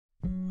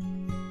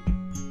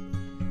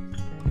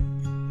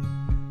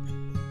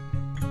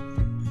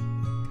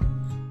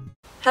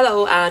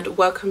Hello and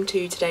welcome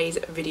to today's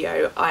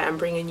video. I am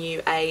bringing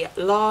you a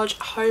large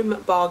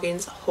home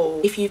bargains haul.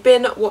 If you've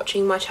been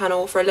watching my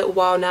channel for a little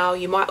while now,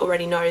 you might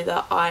already know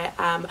that I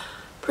am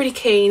pretty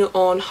keen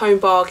on home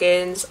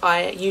bargains.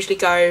 I usually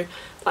go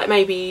like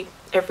maybe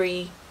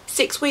every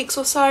 6 weeks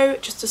or so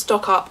just to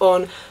stock up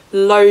on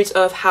loads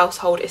of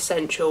household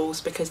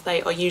essentials because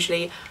they are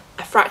usually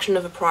a fraction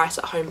of a price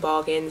at home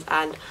bargains,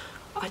 and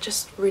I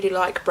just really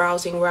like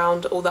browsing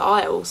around all the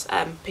aisles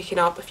and picking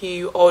up a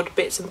few odd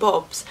bits and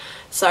bobs.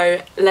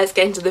 So let's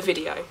get into the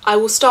video. I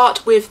will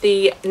start with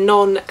the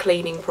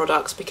non-cleaning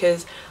products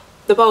because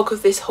the bulk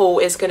of this haul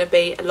is going to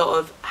be a lot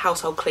of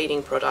household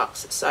cleaning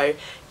products. So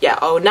yeah,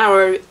 I'll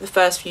narrow the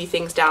first few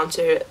things down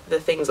to the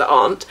things that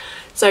aren't.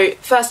 So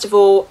first of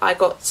all, I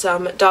got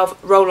some Dove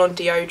roll-on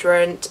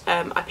deodorant.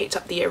 I picked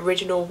up the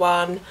original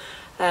one.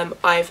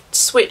 I've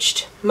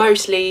switched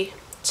mostly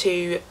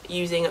to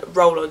using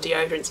roll-on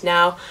deodorants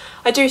now.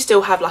 I do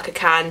still have like a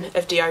can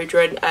of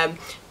deodorant,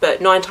 but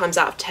 9 times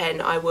out of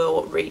 10 I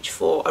will reach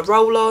for a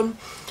roll-on.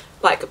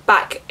 Like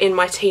back in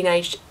my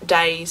teenage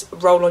days,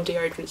 roll-on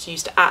deodorants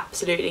used to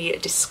absolutely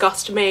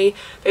disgust me.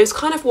 It was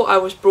kind of what I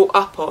was brought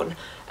up on,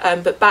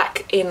 but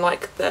back in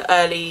like the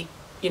early,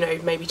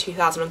 maybe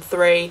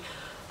 2003,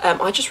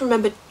 I just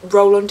remember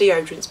roll-on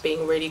deodorants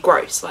being really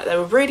gross. Like they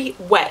were really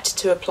wet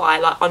to apply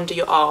like under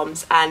your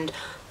arms, and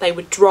they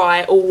would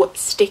dry all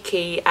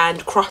sticky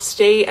and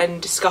crusty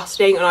and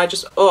disgusting,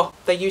 and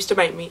they used to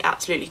make me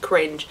absolutely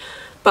cringe.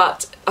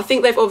 But I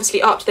think they've obviously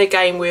upped their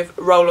game with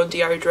roll-on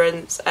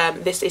deodorants.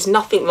 This is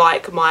nothing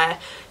like my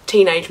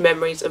teenage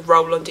memories of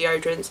roll-on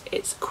deodorants.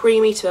 It's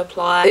creamy to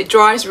apply. It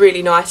dries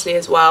really nicely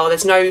as well.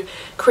 There's no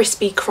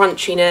crispy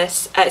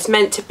crunchiness. It's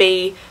meant to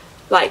be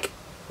like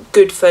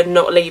good for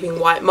not leaving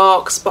white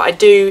marks, but I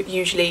do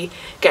usually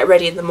get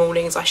ready in the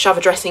mornings. I shove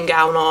a dressing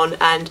gown on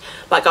and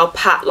like I'll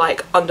pat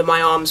like under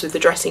my arms with the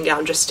dressing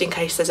gown just in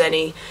case there's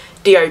any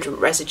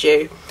deodorant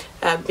residue.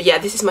 But yeah,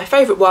 this is my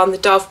favourite one, the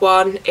Dove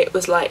one. It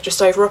was like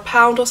just over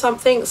 £1 or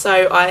something,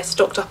 so I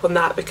stocked up on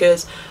that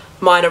because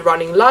mine are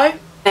running low.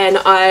 Then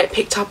I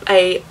picked up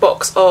a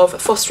box of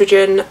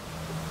Fostrogen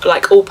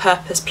like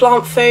all-purpose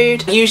plant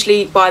food. I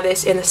usually buy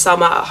this in the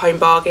summer at Home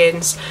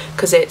Bargains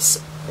because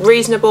it's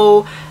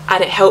reasonable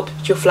and it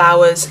helps your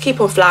flowers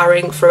keep on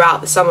flowering throughout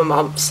the summer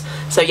months.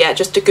 So yeah,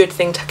 just a good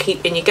thing to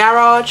keep in your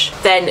garage.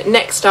 Then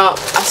next up,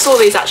 I saw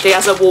these actually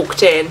as I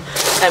walked in,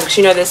 because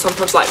there's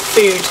sometimes like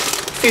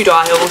food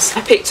aisles.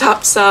 I picked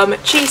up some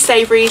cheese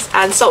savouries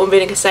and salt and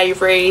vinegar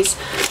savouries.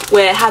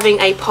 We're having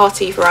a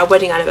party for our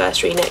wedding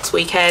anniversary next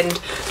weekend,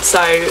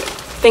 so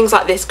things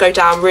like this go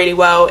down really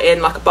well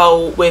in like a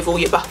bowl with all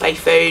your buffet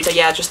food. So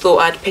yeah, I just thought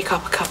I'd pick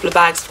up a couple of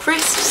bags of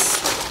crisps.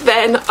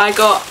 Then I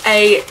got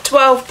a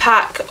 12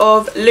 pack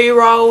of loo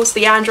rolls,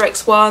 the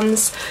Andrex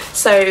ones.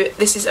 So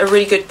this is a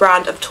really good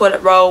brand of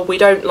toilet roll. We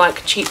don't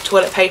like cheap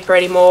toilet paper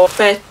anymore.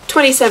 For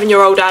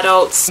 27-year-old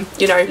adults,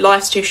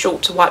 life's too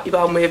short to wipe your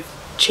bum with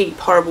cheap,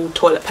 horrible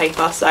toilet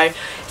paper. So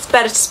it's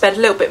better to spend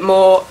a little bit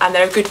more, and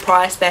they're a good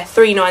price. They're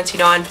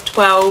 £3.99 for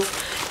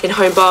 12 in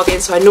Home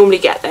Bargains, so I normally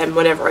get them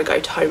whenever I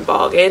go to Home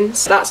Bargains.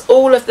 So that's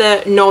all of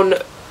the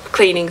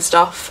non-cleaning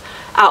stuff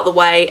out the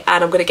way,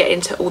 and I'm going to get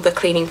into all the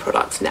cleaning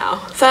products now.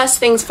 First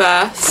things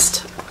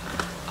first,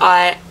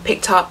 I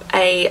picked up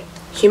a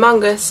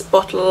humongous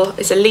bottle.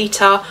 It's a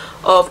litre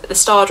of the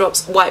Star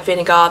Drops white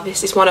vinegar.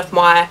 This is one of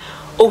my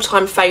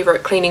all-time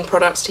favourite cleaning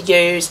products to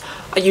use.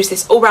 I use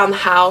this all around the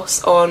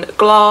house on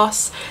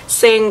glass,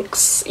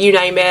 sinks, you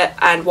name it,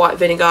 and white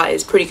vinegar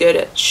is pretty good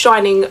at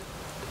shining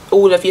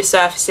all of your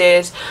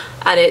surfaces,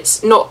 and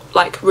it's not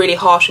like really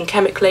harsh and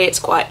chemically. It's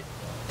quite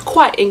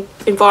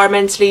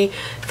environmentally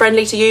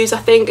friendly to use. I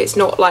think it's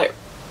not like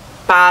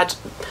bad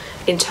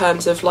in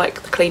terms of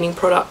like the cleaning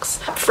products.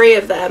 3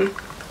 of them,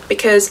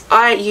 because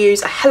I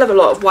use a hell of a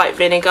lot of white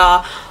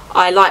vinegar.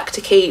 I like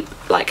to keep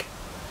like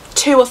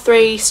 2 or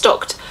 3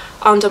 stocked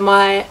under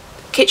my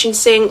kitchen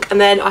sink, and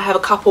then I have a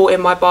couple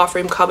in my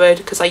bathroom cupboard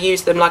because I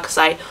use them, like I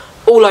say,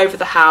 all over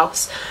the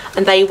house.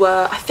 And they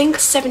were, I think,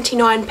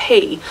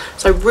 79p,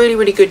 so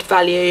really good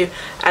value.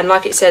 And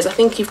like it says, I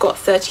think you've got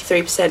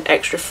 33%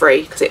 extra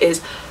free because it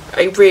is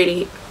a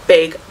really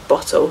big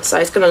bottle, so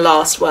it's going to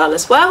last well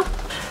as well.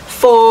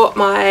 For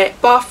my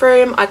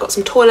bathroom, I got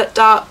some toilet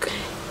duck.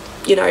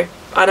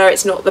 I know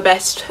it's not the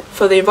best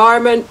for the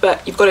environment,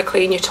 but you've got to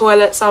clean your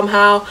toilet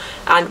somehow,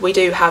 and we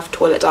do have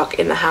toilet duck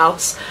in the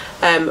house.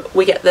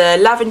 We get the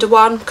lavender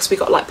one because we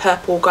got like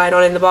purple going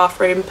on in the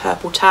bathroom,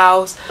 purple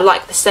towels. I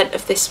like the scent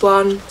of this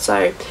one,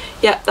 so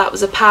yeah, that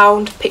was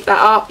 £1. Picked that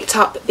up. Picked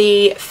up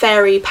the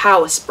Fairy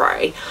Power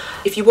Spray.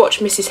 If you watch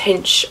Mrs.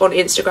 Hinch on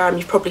Instagram,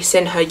 you've probably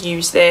seen her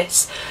use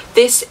this.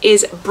 This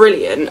is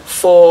brilliant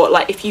for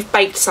like if you've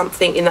baked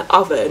something in the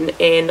oven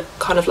in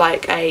kind of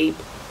like a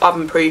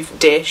oven-proof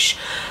dish,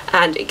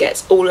 and it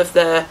gets all of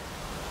the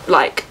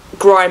like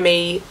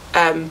grimy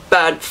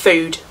burnt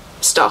food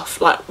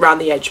stuff like around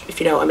the edge, if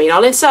you know what I mean.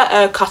 I'll insert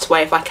a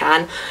cutaway if I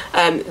can.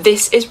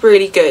 This is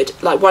really good.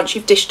 Like once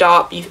you've dished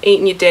up, you've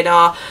eaten your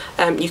dinner,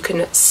 you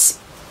can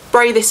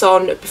spray this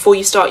on before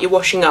you start your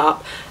washing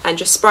up, and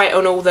just spray it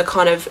on all the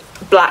kind of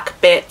black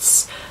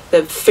bits,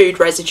 the food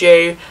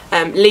residue.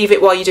 Leave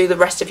it while you do the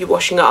rest of your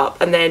washing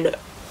up, and then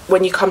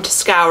when you come to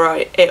scour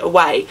it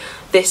away,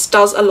 this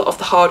does a lot of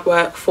the hard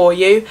work for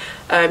you.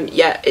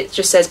 Yeah, it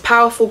just says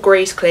powerful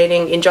grease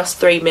cleaning in just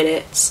 3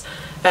 minutes.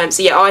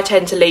 So yeah, I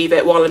tend to leave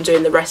it while I'm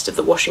doing the rest of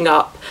the washing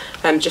up.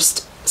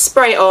 Just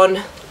spray it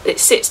on, it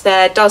sits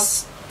there, it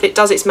does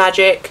its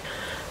magic.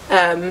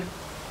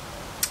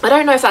 I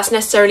don't know if that's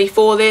necessarily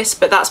for this,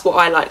 but that's what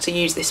I like to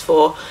use this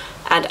for.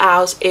 And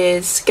ours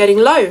is getting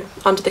low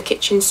under the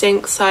kitchen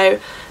sink, so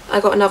I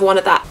got another one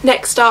of that.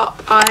 Next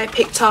up, I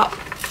picked up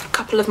a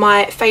couple of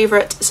my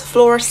favourite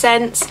Sephora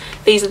scents.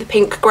 These are the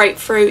pink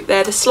grapefruit.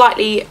 They're the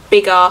slightly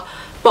bigger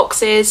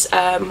boxes.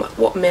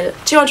 What mil?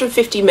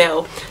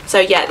 250ml. So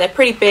yeah, they're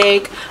pretty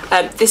big.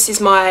 This is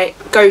my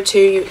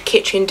go-to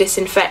kitchen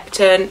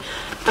disinfectant.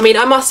 I mean,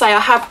 I must say I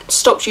have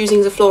stopped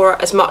using Sephora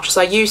as much as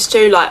I used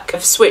to. Like,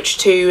 I've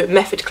switched to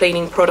Method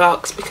cleaning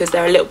products because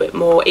they're a little bit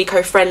more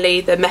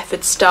eco-friendly, the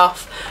Method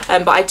stuff.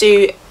 But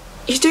you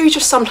do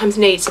just sometimes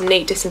need some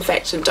neat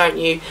disinfectant, don't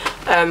you?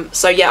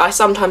 So yeah, I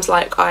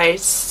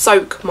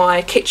soak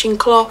my kitchen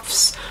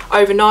cloths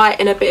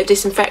overnight in a bit of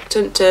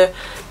disinfectant to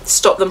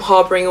stop them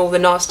harbouring all the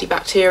nasty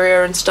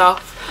bacteria and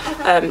stuff.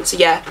 So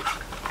yeah,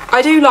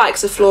 I do like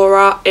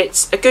Sephora.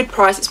 It's a good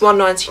price. It's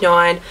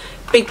 £1.99.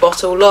 Big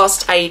bottle,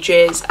 lasts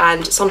ages,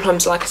 and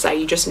sometimes, like I say,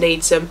 you just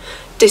need some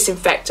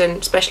disinfectant,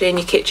 especially in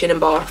your kitchen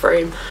and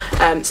bathroom.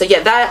 So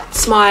yeah,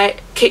 that's my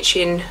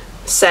kitchen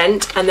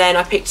scent. And then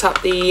I picked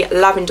up the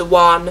lavender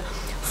one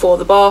for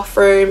the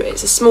bathroom.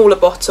 It's a smaller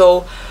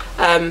bottle.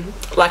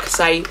 Like I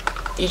say,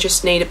 you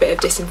just need a bit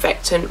of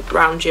disinfectant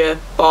around your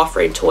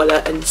bathroom,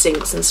 toilet and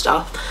sinks and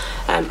stuff.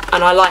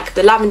 And I like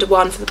the lavender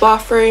one for the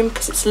bathroom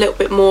because it's a little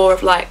bit more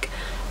of like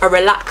a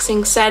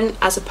relaxing scent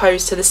as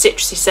opposed to the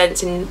citrusy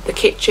scents in the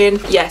kitchen.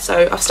 Yeah,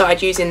 so I've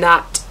started using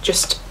that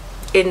just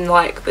in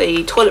like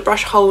the toilet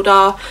brush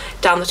holder,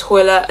 down the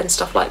toilet and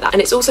stuff like that. And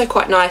it's also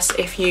quite nice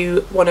if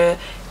you want to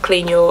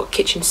clean your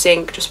kitchen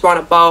sink, just run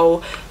a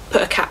bowl,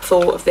 put a cap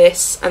full of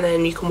this, and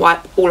then you can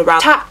wipe all around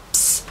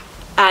taps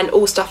and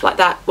all stuff like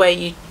that where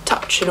you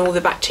touch and all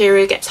the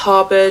bacteria gets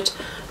harboured.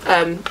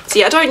 So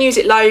yeah, I don't use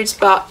it loads,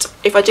 but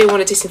if I do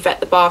want to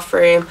disinfect the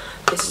bathroom,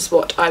 this is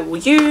what I will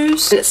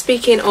use. And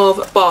speaking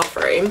of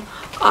bathroom,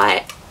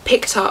 I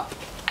picked up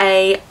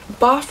a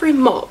bathroom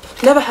mop.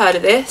 Never heard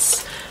of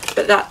this,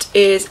 but that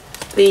is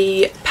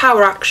the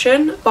Power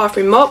Action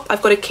bathroom mop.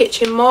 I've got a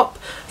kitchen mop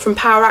from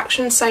Power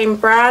Action, same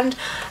brand,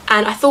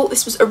 and I thought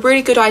this was a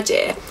really good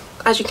idea.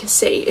 As you can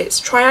see, it's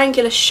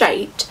triangular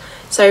shaped,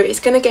 so it's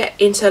going to get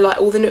into like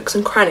all the nooks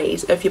and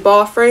crannies of your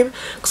bathroom,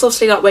 because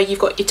obviously like where you've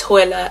got your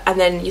toilet and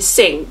then your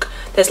sink,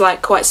 there's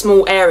like quite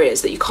small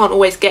areas that you can't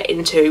always get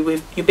into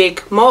with your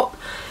big mop.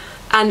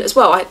 And as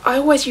well, I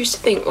always used to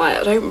think like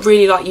I don't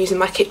really like using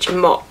my kitchen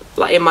mop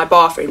like in my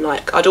bathroom.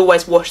 Like, I'd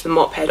always wash the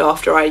mop head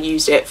after I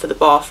used it for the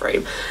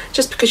bathroom,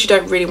 just because you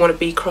don't really want to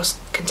be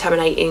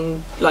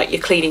cross-contaminating like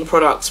your cleaning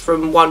products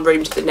from one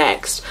room to the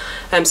next.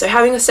 So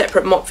having a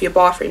separate mop for your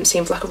bathroom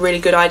seems like a really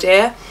good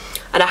idea.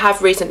 And I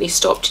have recently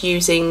stopped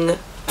using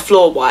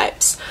floor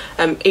wipes,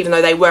 even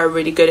though they were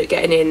really good at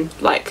getting in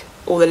like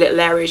all the little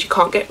areas you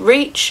can't get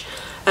reach.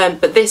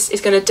 But this is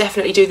going to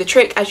definitely do the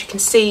trick. As you can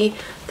see,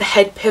 the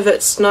head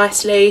pivots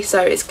nicely, so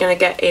it's going to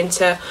get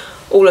into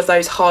all of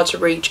those hard to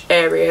reach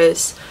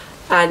areas.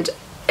 And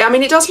I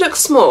mean, it does look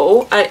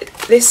small.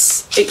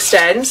 This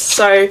extends,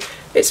 so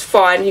it's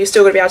fine. You're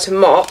still going to be able to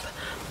mop.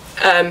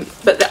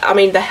 But I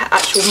mean, the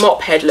actual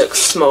mop head looks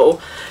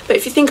small. But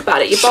if you think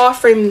about it, your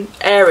bathroom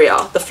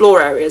area, the floor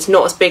area, is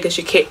not as big as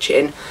your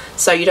kitchen,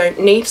 so you don't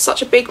need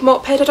such a big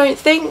mop head, I don't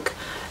think.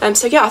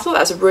 So yeah, I thought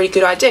that was a really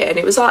good idea, and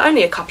it was like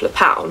only a couple of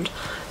pounds.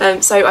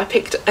 So I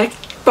picked a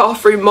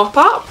bathroom mop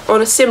up.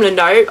 On a similar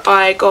note,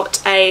 I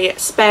got a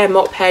spare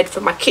mop head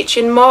for my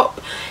kitchen mop.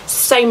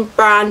 Same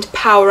brand,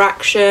 Power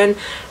Action.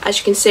 As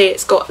you can see,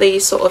 it's got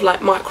these sort of like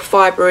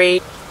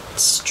microfibery,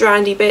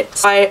 strandy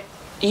bits. I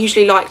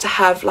usually like to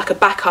have like a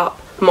backup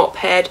mop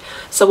head,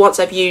 so once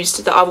I've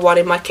used the other one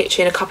in my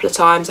kitchen a couple of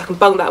times, I can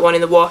bung that one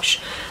in the wash,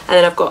 and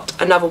then I've got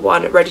another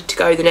one ready to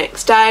go the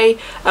next day.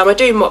 I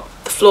do mop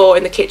the floor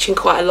in the kitchen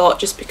quite a lot,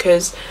 just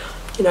because,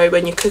 you know,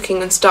 when you're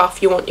cooking and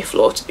stuff, you want your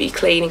floor to be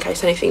clean in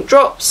case anything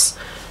drops.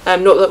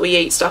 Not that we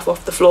eat stuff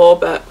off the floor,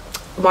 but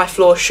my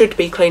floor should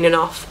be clean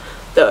enough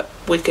that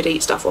we could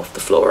eat stuff off the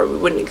floor and we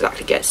wouldn't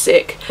exactly get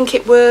sick. I think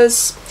it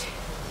was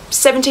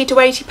 70 to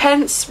 80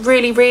 pence,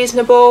 really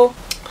reasonable.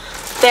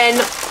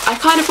 Then I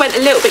kind of went a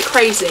little bit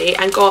crazy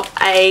and got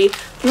a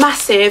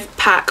massive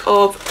pack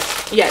of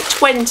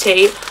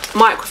 20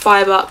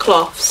 microfiber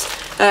cloths.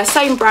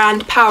 Same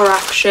brand, Power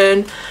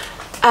Action.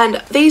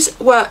 And these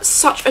were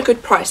such a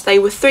good price. They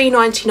were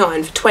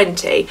 £3.99 for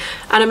 20.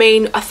 And I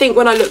mean, I think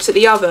when I looked at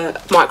the other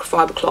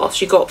microfiber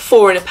cloths, you got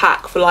 4 in a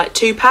pack for like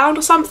 £2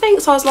 or something.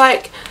 So I was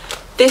like,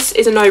 this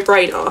is a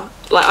no-brainer.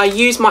 Like, I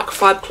use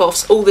microfiber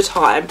cloths all the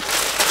time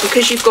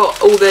because you've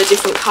got all the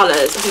different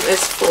colours. I think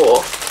there's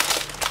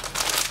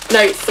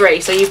 3.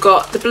 So you've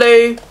got the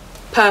blue,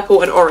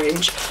 purple and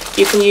orange.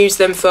 You can use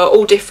them for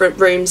all different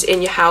rooms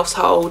in your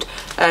household,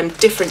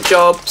 different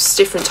jobs,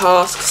 different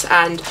tasks,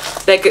 and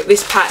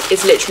this pack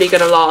is literally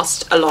going to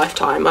last a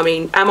lifetime. I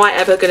mean, am I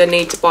ever going to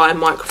need to buy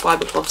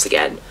microfiber cloths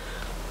again?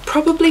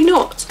 Probably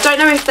not. Don't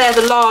know if they're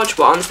the large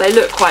ones, they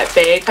look quite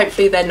big.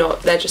 Hopefully they're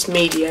not, they're just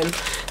medium,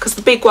 because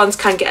the big ones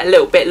can get a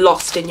little bit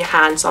lost in your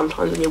hand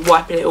sometimes when you're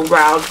wiping it all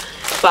round.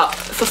 But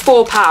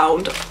for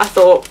 £4 I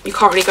thought you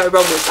can't really go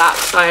wrong with that,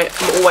 so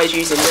I'm always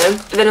using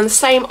them. And then on the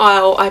same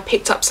aisle I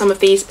picked up some of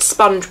these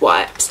sponge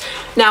wipes.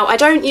 Now I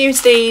don't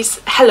use these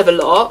a hell of a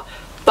lot,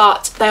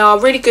 but they are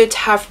really good to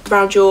have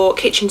around your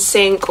kitchen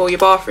sink or your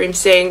bathroom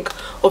sink.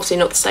 Obviously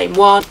not the same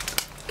one.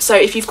 So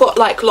if you've got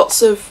like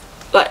lots of,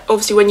 like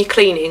obviously when you're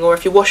cleaning or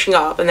if you're washing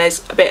up and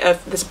there's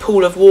a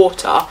pool of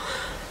water,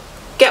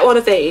 get one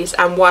of these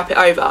and wipe it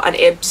over, and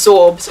it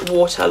absorbs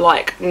water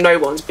like no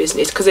one's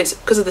business,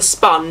 because of the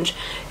sponge.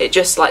 It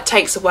just like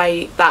takes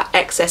away that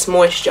excess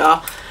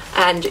moisture.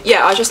 And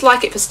yeah, I just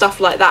like it for stuff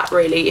like that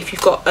really. If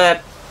you've got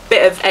a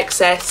bit of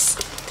excess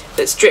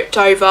that's dripped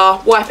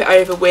over, wipe it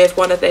over with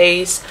one of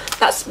these.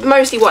 That's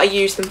mostly what I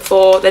use them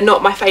for. They're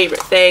not my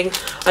favourite thing.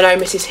 I know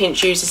Mrs.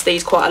 Hinch uses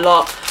these quite a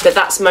lot, but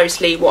that's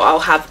mostly what I'll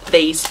have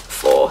these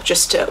for,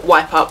 just to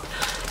wipe up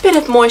a bit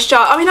of moisture.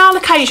 I mean, I'll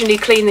occasionally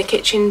clean the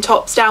kitchen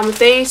tops down with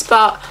these,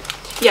 but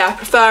yeah, I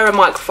prefer a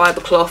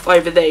microfiber cloth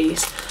over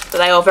these. But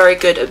they are very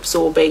good at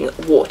absorbing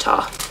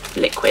water,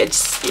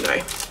 liquids, you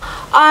know.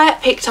 I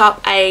picked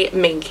up a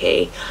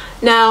Minky.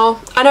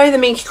 Now, I know the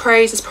Minky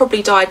craze has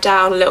probably died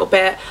down a little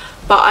bit,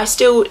 but I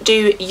still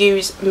do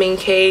use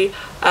Minky.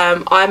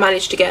 I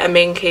managed to get a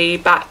Minky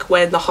back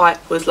when the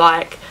hype was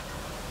like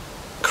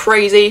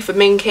crazy for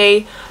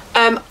Minky.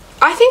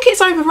 I think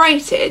it's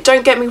overrated,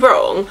 don't get me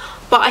wrong,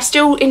 but I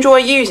still enjoy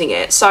using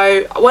it.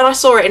 So when I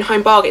saw it in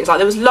Home Bargains, like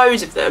there was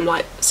loads of them,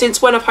 like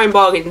since when have Home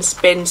Bargains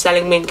been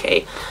selling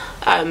Minky?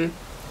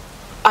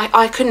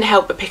 I couldn't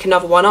help but pick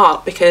another one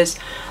up, because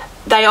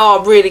they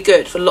are really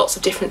good for lots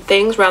of different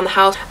things around the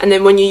house, and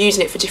then when you're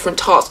using it for different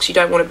tasks you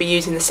don't want to be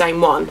using the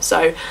same one.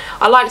 So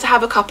I like to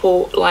have a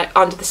couple like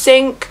under the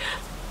sink,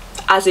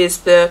 as is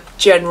the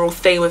general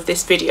theme of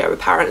this video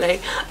apparently.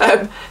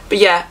 But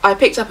yeah, I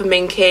picked up a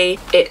Minky.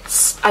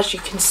 It's, as you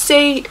can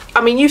see,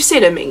 I mean you've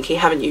seen a Minky,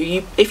 haven't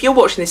you? If you're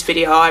watching this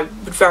video I would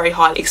very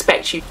highly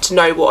expect you to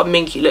know what a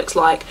Minky looks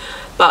like,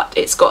 but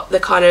it's got the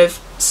kind of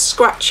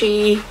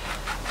scratchy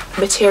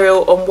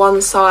material on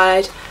one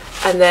side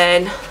and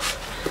then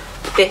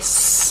this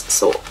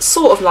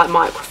sort of like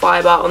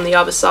microfiber on the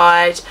other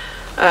side.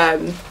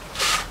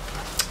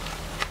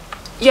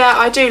 Yeah,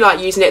 I do like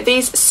using it.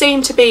 These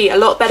seem to be a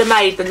lot better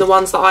made than the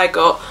ones that I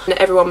got.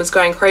 Everyone was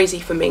going crazy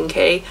for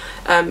Minky.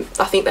 I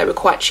think they were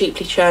quite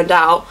cheaply churned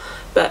out,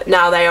 but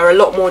now they are a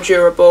lot more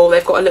durable.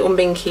 They've got a little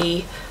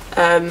Minky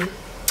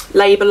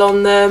label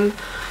on them,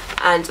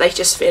 and they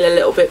just feel a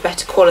little bit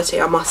better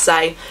quality, I must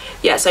say.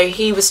 Yeah, so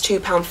he was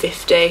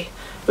 £2.50.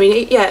 I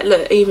mean, yeah,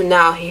 look, even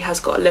now he has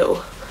got a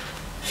little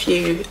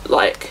few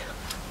like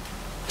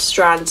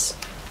strands.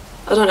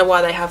 I don't know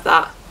why they have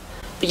that,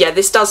 but yeah,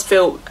 this does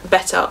feel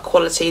better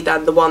quality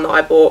than the one that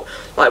I bought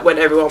like when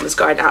everyone was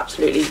going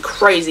absolutely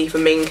crazy for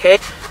Minky.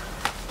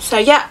 So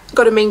yeah,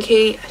 got a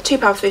Minky,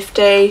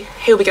 £2.50.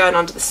 He'll be going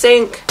under the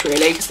sink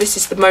really, because this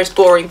is the most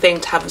boring thing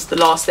to have as the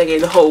last thing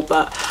in the haul.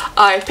 But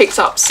I picked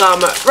up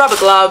some rubber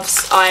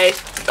gloves. I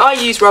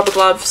use rubber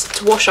gloves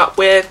to wash up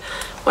with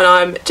when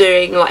I'm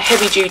doing like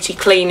heavy duty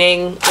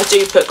cleaning. I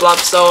do put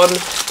gloves on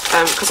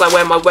because I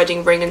wear my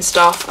wedding ring and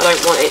stuff. I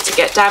don't want it to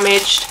get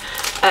damaged.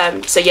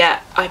 So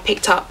yeah, I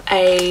picked up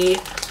a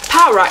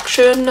Power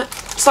Action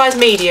size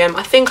medium.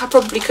 I think I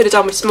probably could have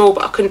done with small,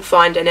 but I couldn't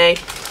find any,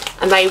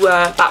 and they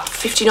were about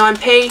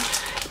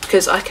 59p,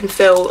 because I can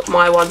feel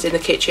my ones in the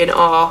kitchen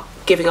are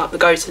giving up the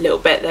ghost a little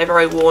bit. They're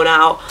very worn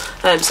out,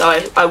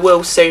 so I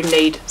will soon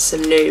need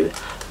some new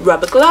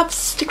rubber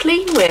gloves to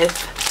clean with.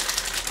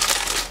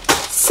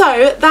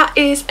 So that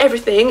is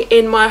everything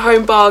in my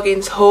Home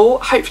Bargains haul.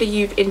 Hopefully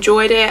you've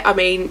enjoyed it. I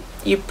mean,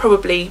 you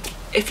probably,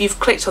 if you've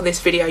clicked on this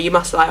video, you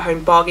must like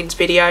Home Bargains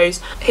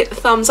videos. Hit the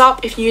thumbs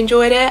up if you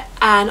enjoyed it,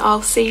 and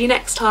I'll see you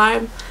next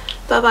time.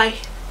 Bye bye.